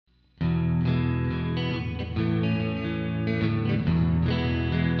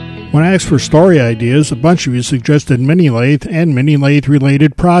When I asked for story ideas, a bunch of you suggested mini-lathe and mini-lathe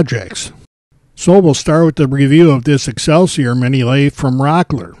related projects. So we'll start with the review of this Excelsior mini-lathe from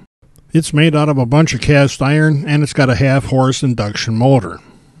Rockler. It's made out of a bunch of cast iron and it's got a half-horse induction motor.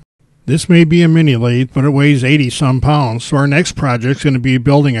 This may be a mini-lathe, but it weighs 80-some pounds, so our next project's going to be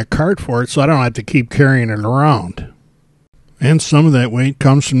building a cart for it so I don't have to keep carrying it around. And some of that weight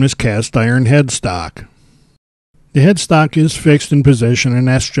comes from this cast iron headstock. The headstock is fixed in position, and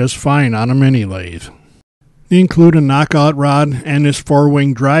that's just fine on a mini-lathe. They include a knockout rod and this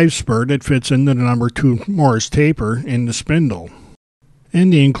 4-wing drive spur that fits into the number 2 Morse taper in the spindle.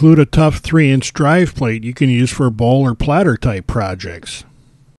 And they include a tough 3-inch drive plate you can use for bowl or platter type projects.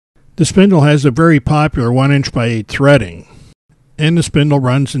 The spindle has a very popular 1-inch by 8 threading. And the spindle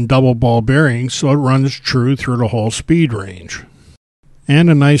runs in double ball bearings, so it runs true through the whole speed range. And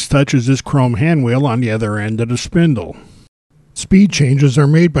a nice touch is this chrome handwheel on the other end of the spindle. Speed changes are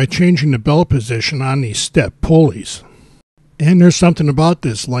made by changing the belt position on these step pulleys. And there's something about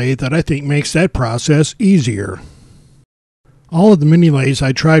this lathe that I think makes that process easier. All of the mini lathes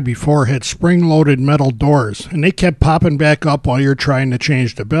I tried before had spring-loaded metal doors, and they kept popping back up while you're trying to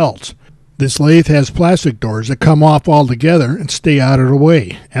change the belts. This lathe has plastic doors that come off altogether and stay out of the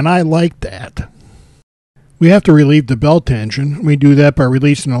way, and I like that. We have to relieve the belt tension. We do that by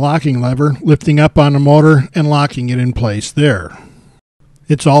releasing the locking lever, lifting up on the motor, and locking it in place there.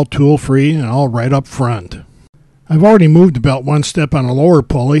 It's all tool-free and all right up front. I've already moved the belt one step on the lower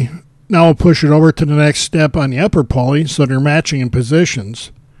pulley. Now I'll push it over to the next step on the upper pulley so they're matching in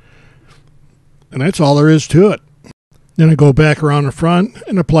positions. And that's all there is to it. Then I go back around the front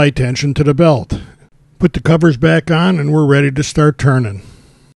and apply tension to the belt. Put the covers back on and we're ready to start turning.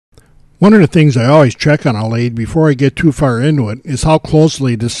 One of the things I always check on a lathe before I get too far into it is how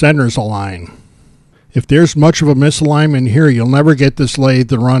closely the centers align. If there's much of a misalignment here, you'll never get this lathe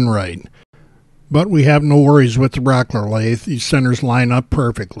to run right. But we have no worries with the Rockler lathe. These centers line up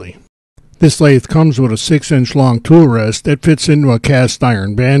perfectly. This lathe comes with a 6-inch long tool rest that fits into a cast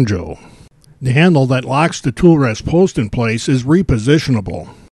iron banjo. The handle that locks the tool rest post in place is repositionable.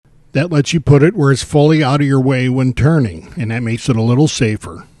 That lets you put it where it's fully out of your way when turning, and that makes it a little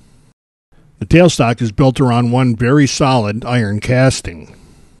safer. The tailstock is built around one very solid iron casting.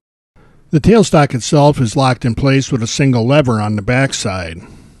 The tailstock itself is locked in place with a single lever on the backside.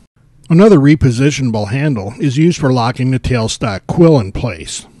 Another repositionable handle is used for locking the tailstock quill in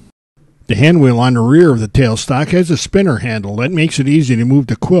place. The handwheel on the rear of the tailstock has a spinner handle that makes it easy to move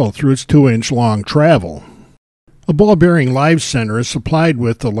the quill through its 2-inch long travel. A ball bearing live center is supplied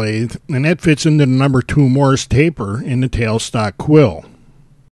with the lathe, and that fits into the number 2 Morse taper in the tailstock quill.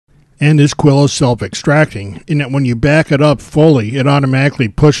 And this quill is self-extracting, in that when you back it up fully, it automatically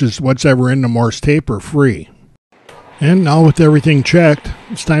pushes what's ever in the Morse taper free. And now with everything checked,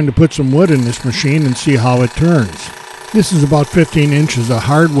 it's time to put some wood in this machine and see how it turns. This is about 15 inches of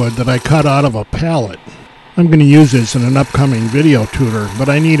hardwood that I cut out of a pallet. I'm going to use this in an upcoming video tutor, but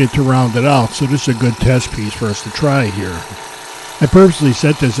I needed to round it out, so this is a good test piece for us to try here. I purposely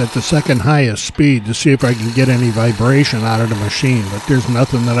set this at the second highest speed to see if I can get any vibration out of the machine, but there's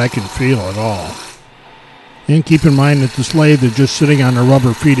nothing that I can feel at all. And keep in mind that this lathe is just sitting on the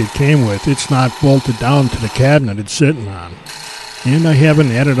rubber feet it came with. It's not bolted down to the cabinet it's sitting on. And I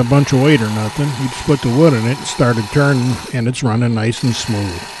haven't added a bunch of weight or nothing. We just put the wood in it and started turning, and it's running nice and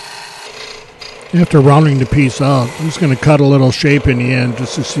smooth. After rounding the piece out, I'm just going to cut a little shape in the end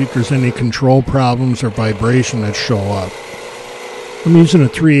just to see if there's any control problems or vibration that show up. I'm using a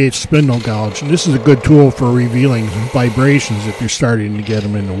 3/8 spindle gouge, and this is a good tool for revealing vibrations if you're starting to get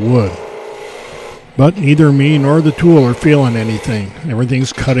them in the wood. But neither me nor the tool are feeling anything.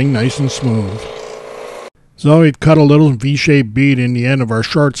 Everything's cutting nice and smooth. So we've cut a little V-shaped bead in the end of our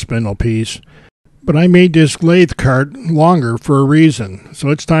short spindle piece, but I made this lathe cart longer for a reason, so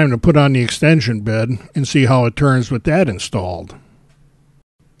it's time to put on the extension bed and see how it turns with that installed.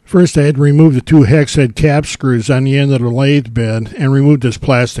 First, I had to remove the 2 hex head cap screws on the end of the lathe bed and remove this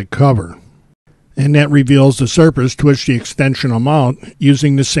plastic cover. And that reveals the surface to which the extension will mount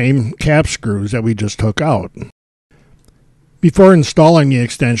using the same cap screws that we just took out. Before installing the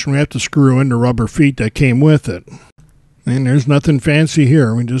extension, we have to screw in the rubber feet that came with it. And there's nothing fancy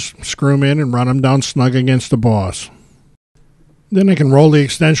here. We just screw them in and run them down snug against the boss. Then I can roll the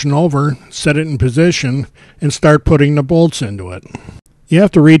extension over, set it in position, and start putting the bolts into it. You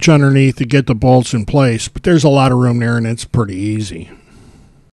have to reach underneath to get the bolts in place, but there's a lot of room there and it's pretty easy.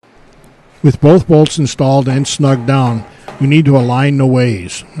 With both bolts installed and snugged down, we need to align the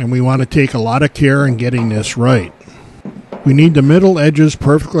ways, and we want to take a lot of care in getting this right. We need the middle edges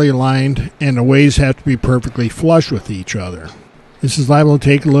perfectly aligned, and the ways have to be perfectly flush with each other. This is liable to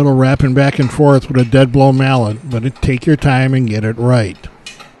take a little rapping back and forth with a dead blow mallet, but take your time and get it right.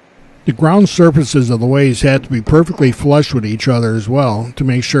 The ground surfaces of the lathes have to be perfectly flush with each other as well to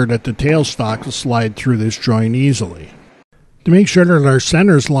make sure that the tailstock will slide through this joint easily. To make sure that our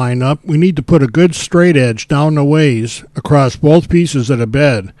centers line up, we need to put a good straight edge down the ways across both pieces of the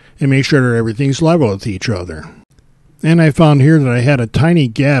bed and make sure that everything's level with each other. And I found here that I had a tiny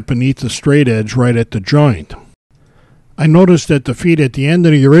gap beneath the straight edge right at the joint. I noticed that the feet at the end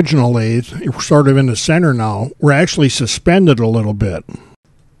of the original lathe, sort of in the center now, were actually suspended a little bit.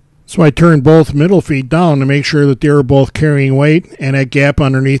 So I turned both middle feet down to make sure that they were both carrying weight, and that gap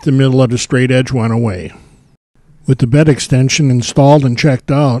underneath the middle of the straight edge went away. With the bed extension installed and checked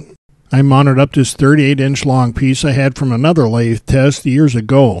out, I mounted up this 38-inch long piece I had from another lathe test years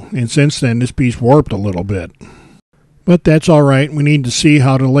ago, and since then this piece warped a little bit. But that's alright, we need to see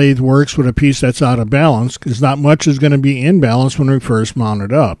how the lathe works with a piece that's out of balance, because not much is going to be in balance when we first mount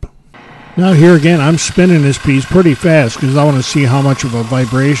it up. Now here again, I'm spinning this piece pretty fast because I want to see how much of a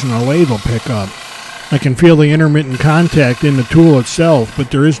vibration the lathe will pick up. I can feel the intermittent contact in the tool itself, but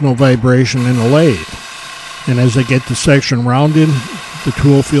there is no vibration in the lathe. And as I get the section rounded, the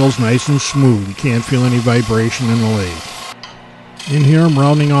tool feels nice and smooth. You can't feel any vibration in the lathe. In here I'm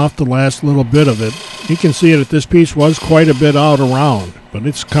rounding off the last little bit of it. You can see that this piece was quite a bit out around, but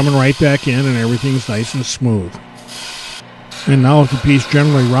it's coming right back in and everything's nice and smooth. And now with the piece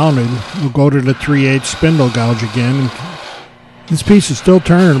generally rounded, we'll go to the 3/8 spindle gouge again. This piece is still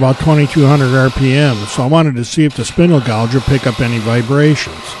turning about 2200 RPM, so I wanted to see if the spindle gouge will pick up any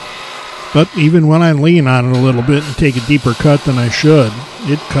vibrations. But even when I lean on it a little bit and take a deeper cut than I should,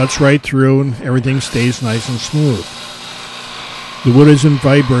 it cuts right through and everything stays nice and smooth. The wood isn't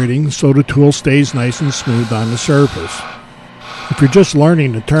vibrating, so the tool stays nice and smooth on the surface. If you're just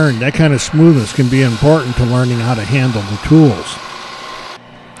learning to turn, that kind of smoothness can be important to learning how to handle the tools.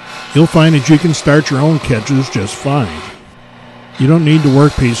 You'll find that you can start your own catches just fine. You don't need the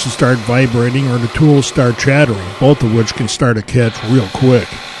workpiece to start vibrating or the tools start chattering, both of which can start a catch real quick.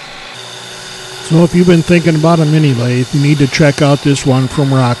 So if you've been thinking about a mini lathe, you need to check out this one from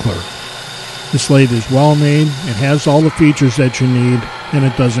Rockler. This lathe is well made, it has all the features that you need, and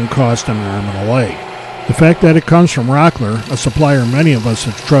it doesn't cost an arm and a leg. The fact that it comes from Rockler, a supplier many of us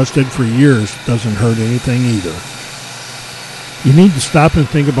have trusted for years, doesn't hurt anything either. You need to stop and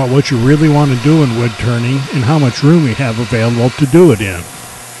think about what you really want to do in wood turning and how much room you have available to do it in.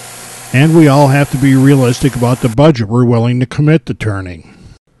 And we all have to be realistic about the budget we're willing to commit to turning.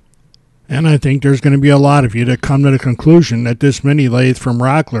 And I think there's going to be a lot of you that come to the conclusion that this mini lathe from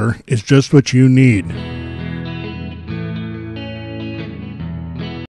Rockler is just what you need.